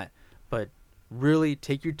it's not, but really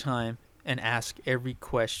take your time and ask every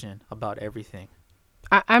question about everything.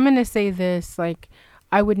 I'm going to say this, like,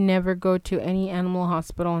 I would never go to any animal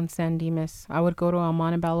hospital in San Dimas. I would go to El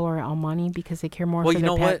Montebello or El Monte because they care more for their pets.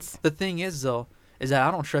 Well, you know what? The thing is, though, is that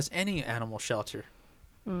I don't trust any animal shelter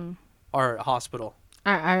or hospital.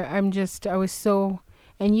 I was so,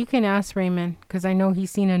 and you can ask Raymond because I know he's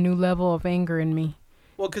seen a new level of anger in me.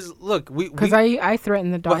 Well, because look, Because I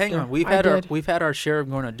threatened the doctor. Well, hang on. We've had our share of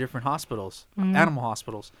going to different hospitals, animal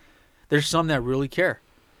hospitals. There's some that really care,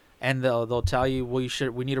 and they'll tell you, well,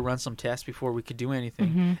 we need to run some tests before we could do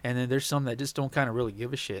anything. And then there's some that just don't kind of really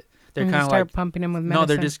give a shit. They're kind of like pumping them with medicine. No,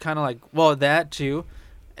 they're just kind of like, well, that too.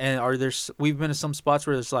 And we've been to some spots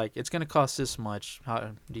where it's like, it's gonna cost this much.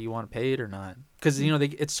 How do you want to pay it or not? Because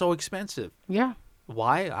it's so expensive. Yeah.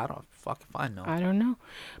 Why? I don't fucking find no. I don't know,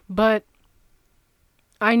 but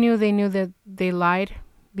I knew they knew that they lied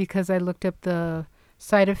because I looked up the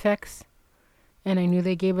side effects, and I knew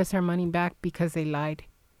they gave us our money back because they lied,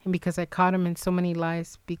 and because I caught them in so many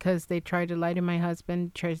lies, because they tried to lie to my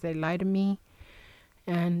husband, they lied to me,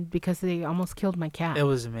 and because they almost killed my cat. It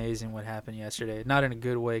was amazing what happened yesterday. Not in a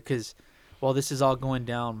good way, because while this is all going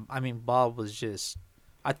down, I mean, Bob was just,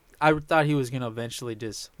 I thought he was going to eventually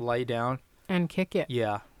just lay down. And kick it.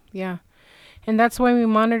 Yeah. Yeah. And that's why we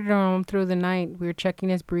monitored him through the night. We were checking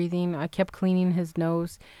his breathing. I kept cleaning his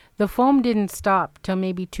nose. The foam didn't stop till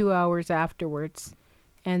maybe 2 hours afterwards.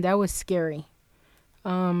 And that was scary.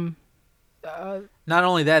 Not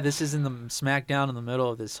only that, this is in the smack down in the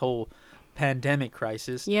middle of this whole pandemic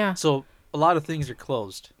crisis. Yeah. So a lot of things are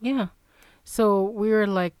closed. Yeah. So we were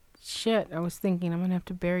like, shit. I was thinking I'm going to have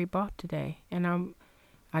to bury Bob today. And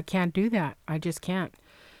I can't do that. I just can't.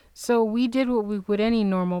 So we did what we would any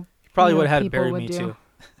normal probably would have had to bury me too.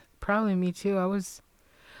 Probably me too. I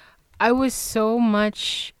was so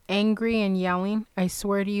much angry and yelling. I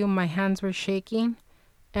swear to you, my hands were shaking,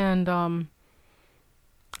 and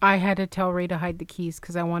I had to tell Ray to hide the keys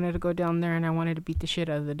because I wanted to go down there and I wanted to beat the shit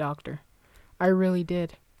out of the doctor. I really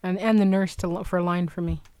did, and the nurse for line for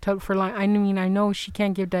me. I mean, I know she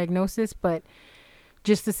can't give diagnosis, but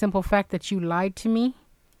just the simple fact that you lied to me.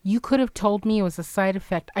 You could have told me it was a side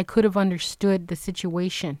effect. I could have understood the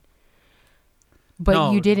situation.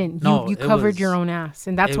 But you didn't. You covered your own ass.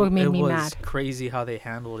 And that's what made me mad. It was crazy how they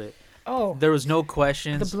handled it. Oh. There was no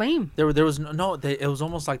questions. The blame. There was no it was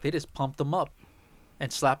almost like they just pumped them up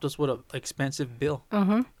and slapped us with an expensive bill.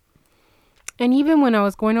 Uh-huh. And even when I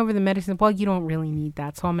was going over the medicine, well, you don't really need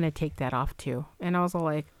that, so I'm going to take that off too. And I was all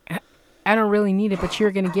like, I don't really need it, but you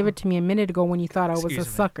were going to give it to me a minute ago when you thought I was a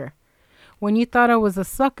sucker. When you thought I was a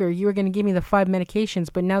sucker, you were going to give me the 5 medications.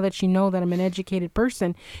 But now that you know that I'm an educated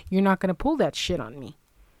person, you're not going to pull that shit on me.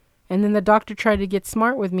 And then the doctor tried to get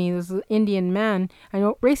smart with me. This Indian man. I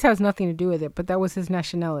know race has nothing to do with it, but that was his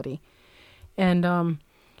nationality. And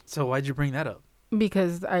so why'd you bring that up?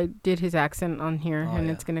 Because I did his accent on here,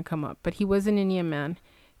 it's going to come up. But he was an Indian man.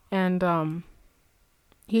 And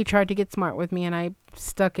he tried to get smart with me, and I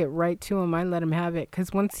stuck it right to him. I let him have it.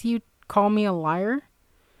 Because once you call me a liar,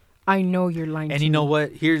 I know you're lying to me. And you know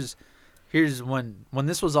what? Here's when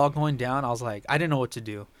this was all going down, I was like, I didn't know what to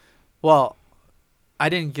do. Well, I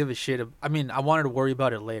didn't give a shit. I mean, I wanted to worry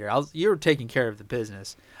about it later. You were taking care of the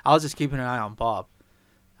business. I was just keeping an eye on Bob.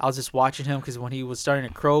 I was just watching him because when he was starting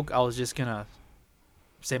to croak, I was just going to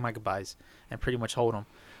say my goodbyes and pretty much hold him.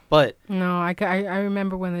 But no, I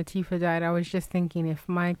remember when Latifah died, I was just thinking, if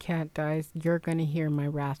my cat dies, you're going to hear my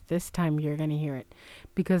wrath. This time you're going to hear it.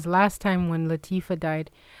 Because last time when Latifah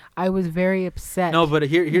died, I was very upset. No, but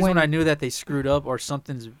here's when I knew that they screwed up or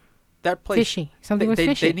something's... That place... Fishy. Something was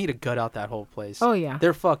fishy. They need to gut out that whole place. Oh, yeah.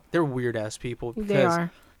 They're fucked. They're weird-ass people because they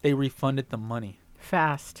are. They refunded the money.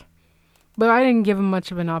 Fast. But I didn't give him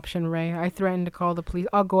much of an option, Ray. I threatened to call the police.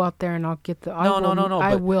 I'll go out there and I'll get the... No.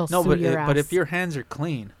 I will sue your ass. But if your hands are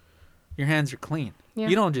clean... Your hands are clean. Yeah.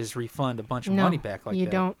 You don't just refund a bunch of money back like that. You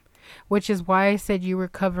don't. Which is why I said you were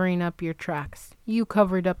covering up your tracks. You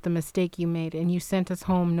covered up the mistake you made, and you sent us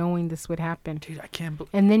home knowing this would happen. Dude, I can't believe...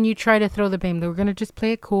 And then you try to throw the blame. We're going to just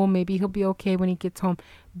play it cool. Maybe he'll be okay when he gets home.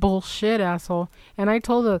 Bullshit, asshole. And I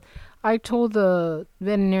told the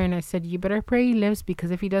veterinarian, I said, you better pray he lives,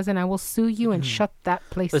 because if he doesn't, I will sue you and shut that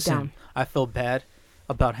place down. I feel bad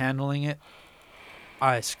about handling it.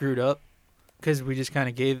 I screwed up. Because we just kind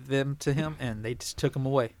of gave them to him, and they just took him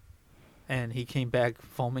away. And he came back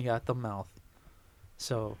foaming at the mouth.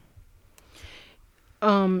 So.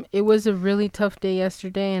 It was a really tough day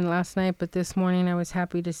yesterday and last night, but this morning I was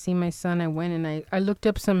happy to see my son. I went and I looked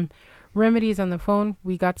up some remedies on the phone.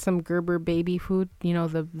 We got some Gerber baby food,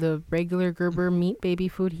 the regular Gerber meat baby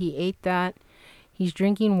food. He ate that. He's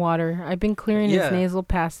drinking water. I've been clearing his nasal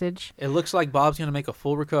passage. It looks like Bob's going to make a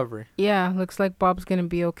full recovery. Yeah, looks like Bob's going to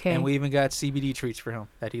be okay. And we even got CBD treats for him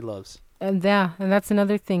that he loves. And that's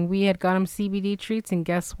another thing. We had got him CBD treats, and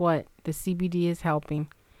guess what? The CBD is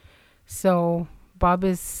helping. So Bob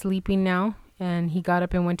is sleeping now, and he got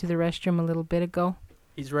up and went to the restroom a little bit ago.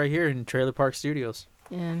 He's right here in Trailer Park Studios.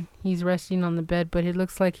 And he's resting on the bed, but it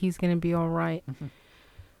looks like he's going to be all right. Mm-hmm.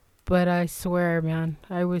 But I swear, man,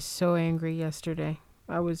 I was so angry yesterday.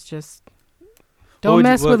 I was just... Don't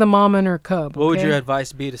mess with a mom and her cub, What would your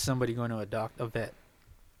advice be to somebody going to a vet?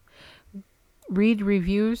 Read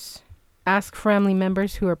reviews. Ask family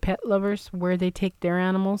members who are pet lovers where they take their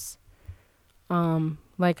animals.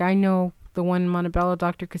 Like I know the one in Montebello,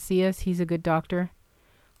 Dr. Casillas, he's a good doctor.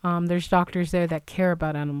 There's doctors there that care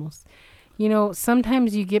about animals. You know,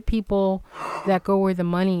 sometimes you get people that go where the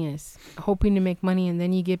money is, hoping to make money, and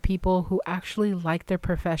then you get people who actually like their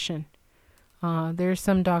profession. There's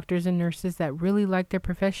some doctors and nurses that really like their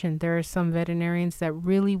profession. There are some veterinarians that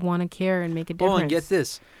really want to care and make a difference. Oh, and get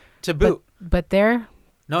this. To boot. But they're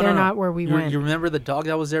not where we went. You remember the dog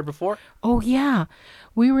that was there before? Oh, yeah.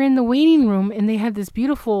 We were in the waiting room, and they had this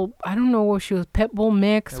beautiful, I don't know what she was, pit bull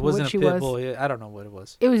mix. It wasn't a pit bull. I don't know what it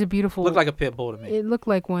was. It was a beautiful. Looked like a pit bull to me. It looked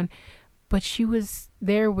like one. But she was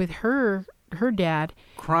there with her dad.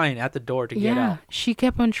 Crying at the door to get out. Yeah, she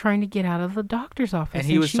kept on trying to get out of the doctor's office. And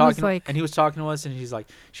he was talking to us, and he's like,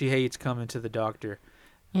 she hates coming to the doctor.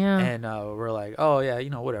 Yeah. And we're like, oh, yeah,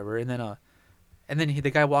 whatever. And then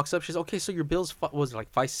the guy walks up. She's okay. So your bill's was it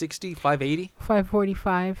like $560, $580?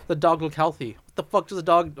 $545. The dog looked healthy. What the fuck does the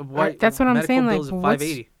dog? That's what I'm saying. Like,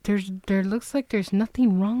 $580. There looks like there's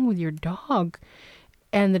nothing wrong with your dog,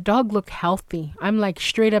 and the dog looked healthy. I'm like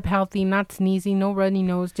straight up healthy, not sneezing, no runny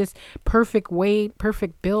nose, just perfect weight,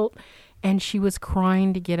 perfect built. And she was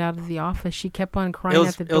crying to get out of the office. She kept on crying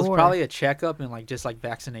at the door. It was probably a checkup and like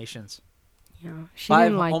vaccinations. Yeah, she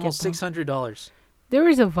didn't like almost it. $600. There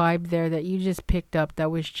was a vibe there that you just picked up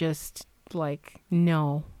that was just like,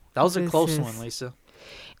 no. That was a close one, Lisa.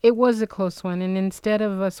 It was a close one. And instead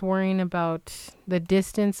of us worrying about the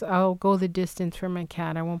distance, I'll go the distance for my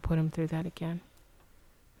cat. I won't put him through that again.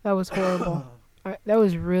 That was horrible. That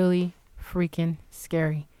was really freaking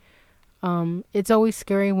scary. It's always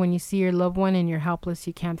scary when you see your loved one and you're helpless.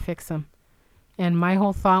 You can't fix them. And my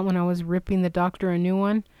whole thought when I was ripping the doctor a new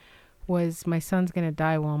one was my son's going to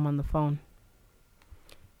die while I'm on the phone.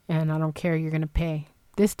 And I don't care. You're going to pay.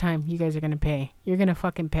 This time, you guys are going to pay. You're going to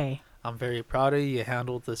fucking pay. I'm very proud of you. You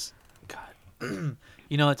handled this. God.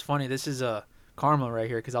 It's funny. This is karma right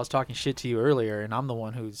here because I was talking shit to you earlier, and I'm the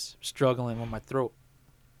one who's struggling with my throat.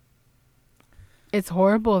 It's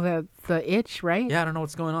horrible, the itch, right? Yeah, I don't know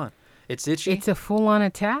what's going on. It's itchy. It's a full-on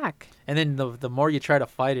attack. And then the more you try to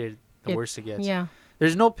fight it, the worse it gets. Yeah.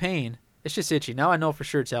 There's no pain. It's just itchy. Now I know for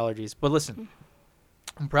sure it's allergies. But listen,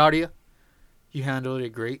 I'm proud of you. You handled it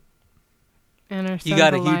great. And our you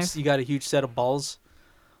got a huge set of balls.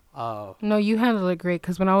 No, you handled it great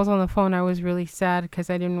because when I was on the phone, I was really sad because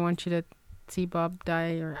I didn't want you to see Bob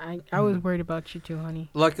die. Or I was worried about you too, honey.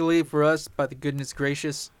 Luckily for us, by the goodness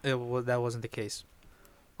gracious, that wasn't the case.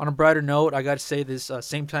 On a brighter note, I got to say this,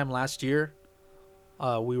 same time last year,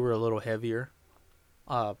 we were a little heavier.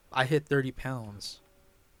 I hit 30 pounds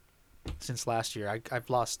since last year. I've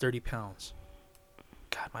lost 30 pounds.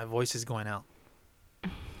 God, my voice is going out.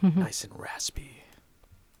 Nice and raspy.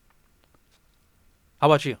 How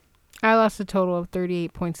about you? I lost a total of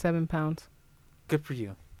 38.7 pounds. Good for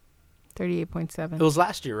you. 38.7. It was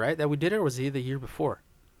last year, right, that we did it, or was it the year before?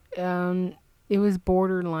 It was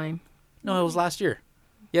borderline. No, it was last year.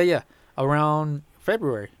 Yeah. Around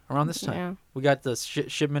February, around this time. Yeah. We got the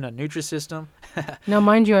shipment of Nutrisystem. Now,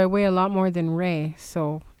 mind you, I weigh a lot more than Ray,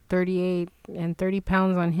 so 38 and 30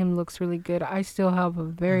 pounds on him looks really good. I still have a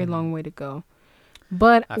very long way to go.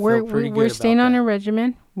 But we're staying on a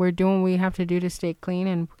regimen. We're doing what we have to do to stay clean,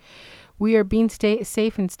 and we are being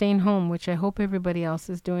safe and staying home, which I hope everybody else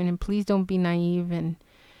is doing. And please don't be naive and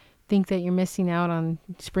think that you're missing out on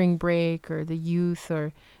spring break or the youth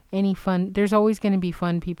or any fun. There's always going to be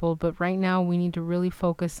fun, people, but right now we need to really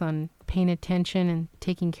focus on paying attention and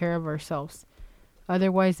taking care of ourselves.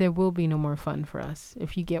 Otherwise, there will be no more fun for us,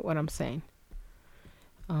 if you get what I'm saying.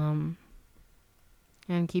 And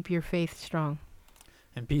keep your faith strong.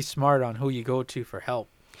 And be smart on who you go to for help.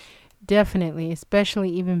 Definitely, especially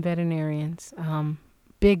even veterinarians.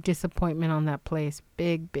 Big disappointment on that place.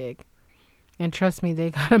 Big. And trust me,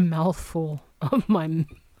 they got a mouthful of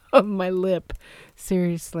my lip.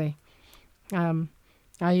 Seriously. I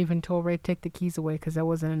even told Ray to take the keys away because that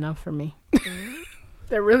wasn't enough for me.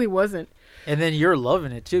 That really wasn't. And then you're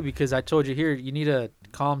loving it too because I told you here you need to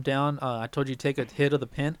calm down. I told you to take a hit of the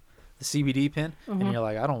pen, the CBD pen, and you're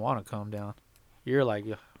like, I don't want to calm down. You're like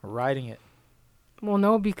riding it. Well,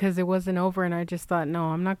 no, because it wasn't over, and I just thought, no,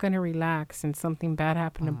 I'm not going to relax and something bad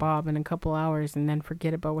happened to Bob in a couple hours and then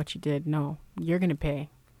forget about what you did. No, you're going to pay.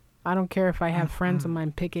 I don't care if I have friends of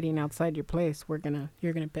mine picketing outside your place. You're going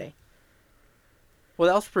to pay. Well,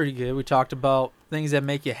 that was pretty good. We talked about things that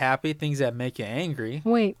make you happy, things that make you angry.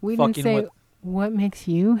 Wait, we didn't say What makes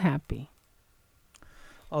you happy?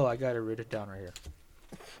 Oh, I got to write it down right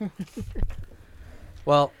here.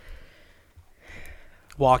 Well,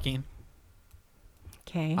 walking.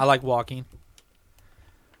 Okay. I like walking.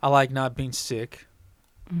 I like not being sick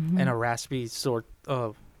Mm-hmm. and a raspy,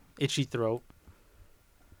 itchy throat.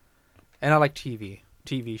 And I like TV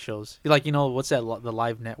shows. Like, what's that? The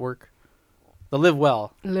Live Network? The Live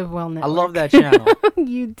Well. Live Well Network. I love that channel.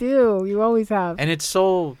 You do. You always have. And it's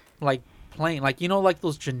so, like, plain. Like, like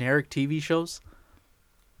those generic TV shows?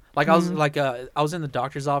 Like, I was in the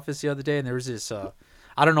doctor's office the other day, and there was this,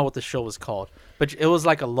 I don't know what the show was called, but it was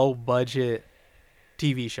like a low-budget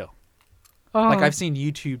TV show. Oh. Like, I've seen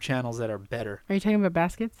YouTube channels that are better. Are you talking about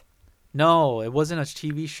baskets? No, it wasn't a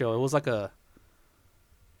TV show. It was like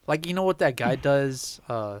like, what that guy does?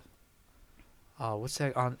 What's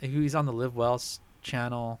that? He's on the Live Well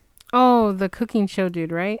channel. Oh, the cooking show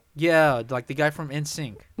dude, right? Yeah, like the guy from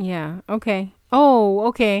NSYNC. Yeah. Okay. Oh,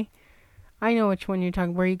 okay. I know which one you're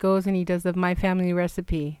talking. Where he goes and he does the My Family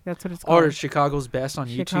Recipe. That's what it's called. Or Chicago's Best on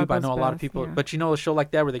YouTube. I know a lot of people, yeah. but a show like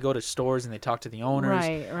that where they go to stores and they talk to the owners.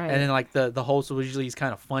 Right. And then like the host usually is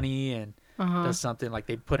kind of funny and does something like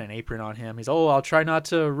they put an apron on him. He's I'll try not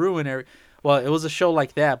to ruin it. Well, it was a show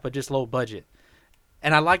like that, but just low budget.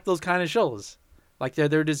 And I like those kind of shows. Like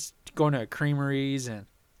they're just going to creameries and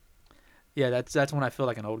yeah, that's when I feel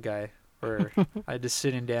like an old guy, where I just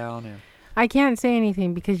sitting down and. I can't say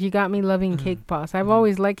anything because you got me loving Cake Boss. I've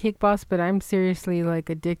always liked Cake Boss, but I'm seriously like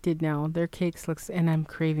addicted now. Their cakes and I'm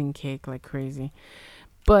craving cake like crazy.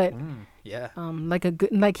 But yeah,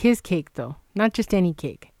 like his cake though, not just any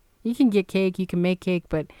cake. You can get cake, you can make cake,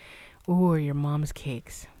 but or your mom's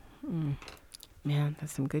cakes. Man,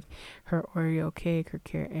 that's some good. Her Oreo cake, her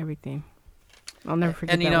carrot, everything. I'll never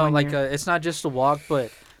forget. And it's not just a walk, but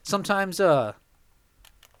sometimes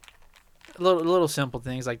little simple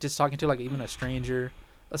things like just talking to like even a stranger,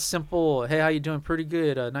 a simple hey, how you doing? Pretty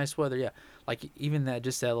good. Nice weather. Yeah, like even that,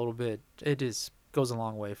 just that little bit, it just goes a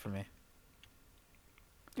long way for me.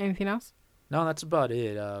 Anything else? No, that's about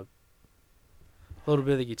it. A little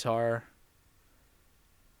bit of the guitar.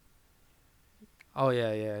 Oh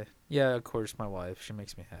yeah. Of course, my wife. She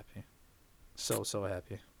makes me happy. So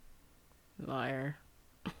happy. Liar.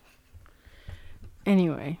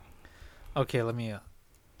 Anyway. Okay, let me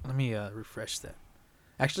refresh that.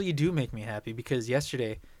 Actually, you do make me happy because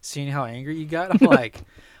yesterday, seeing how angry you got, I'm like,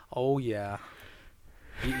 oh yeah,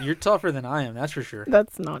 you're tougher than I am. That's for sure.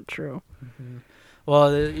 That's not true. Mm-hmm.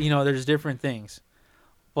 Well, there's different things,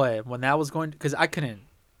 but when that was going, because I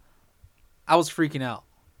was freaking out.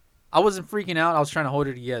 I wasn't freaking out. I was trying to hold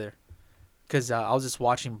it together because I was just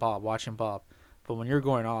watching Bob. But when you're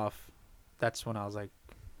going off, that's when I was like,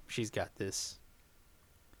 she's got this.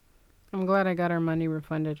 I'm glad I got our money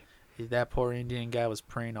refunded. That poor Indian guy was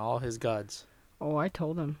praying to all his gods. Oh, I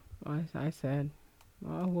told him. I said,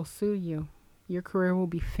 we'll sue you. Your career will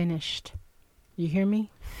be finished. You hear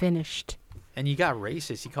me? Finished. And you got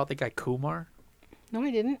racist. You called that guy Kumar? No,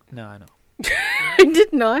 I didn't. No, I know. I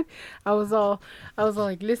did not. I was all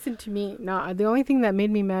like, listen to me. No, the only thing that made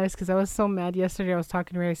me mad is because I was so mad yesterday. I was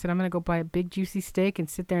talking to her. I said, I'm going to go buy a big juicy steak and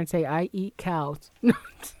sit there and say, I eat cows.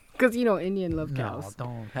 Because, Indian love cows. No,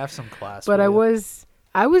 don't. Have some class. But I was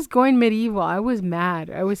going medieval. I was mad.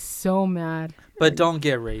 I was so mad. But don't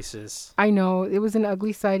get racist. I know. It was an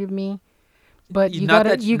ugly side of me. But you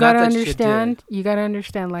gotta understand. You gotta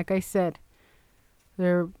understand, like I said,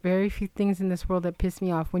 there are very few things in this world that piss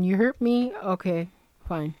me off. When you hurt me, okay,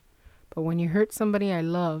 fine. But when you hurt somebody I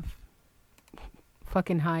love,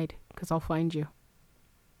 fucking hide. Because I'll find you.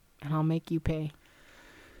 And I'll make you pay.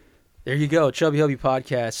 There you go, Chubby Hubby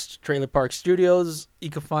Podcast, Trailer Park Studios. You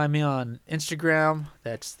can find me on Instagram.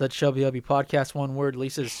 That's the Chubby Hubby Podcast, one word.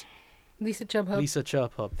 Lisa Chubb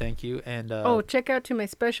Hub, thank you. And check out to my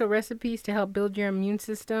special recipes to help build your immune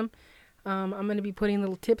system. I'm going to be putting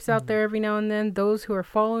little tips out there every now and then. Those who are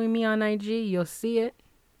following me on IG, you'll see it.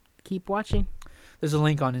 Keep watching. There's a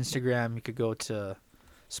link on Instagram. You could go to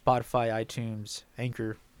Spotify, iTunes,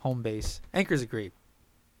 Anchor, Homebase. Anchor's a great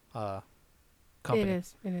company. It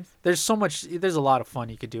is. There's a lot of fun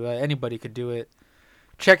you could do. Anybody could do it.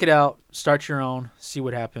 Check it out. Start your own. See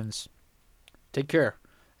what happens. Take care.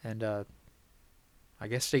 And I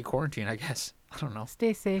guess stay quarantined, I guess. I don't know.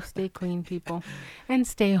 Stay safe, stay clean, people. And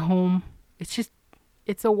stay home.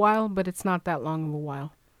 It's a while, but it's not that long of a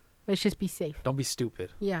while. Let's just be safe. Don't be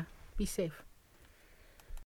stupid. Yeah, be safe.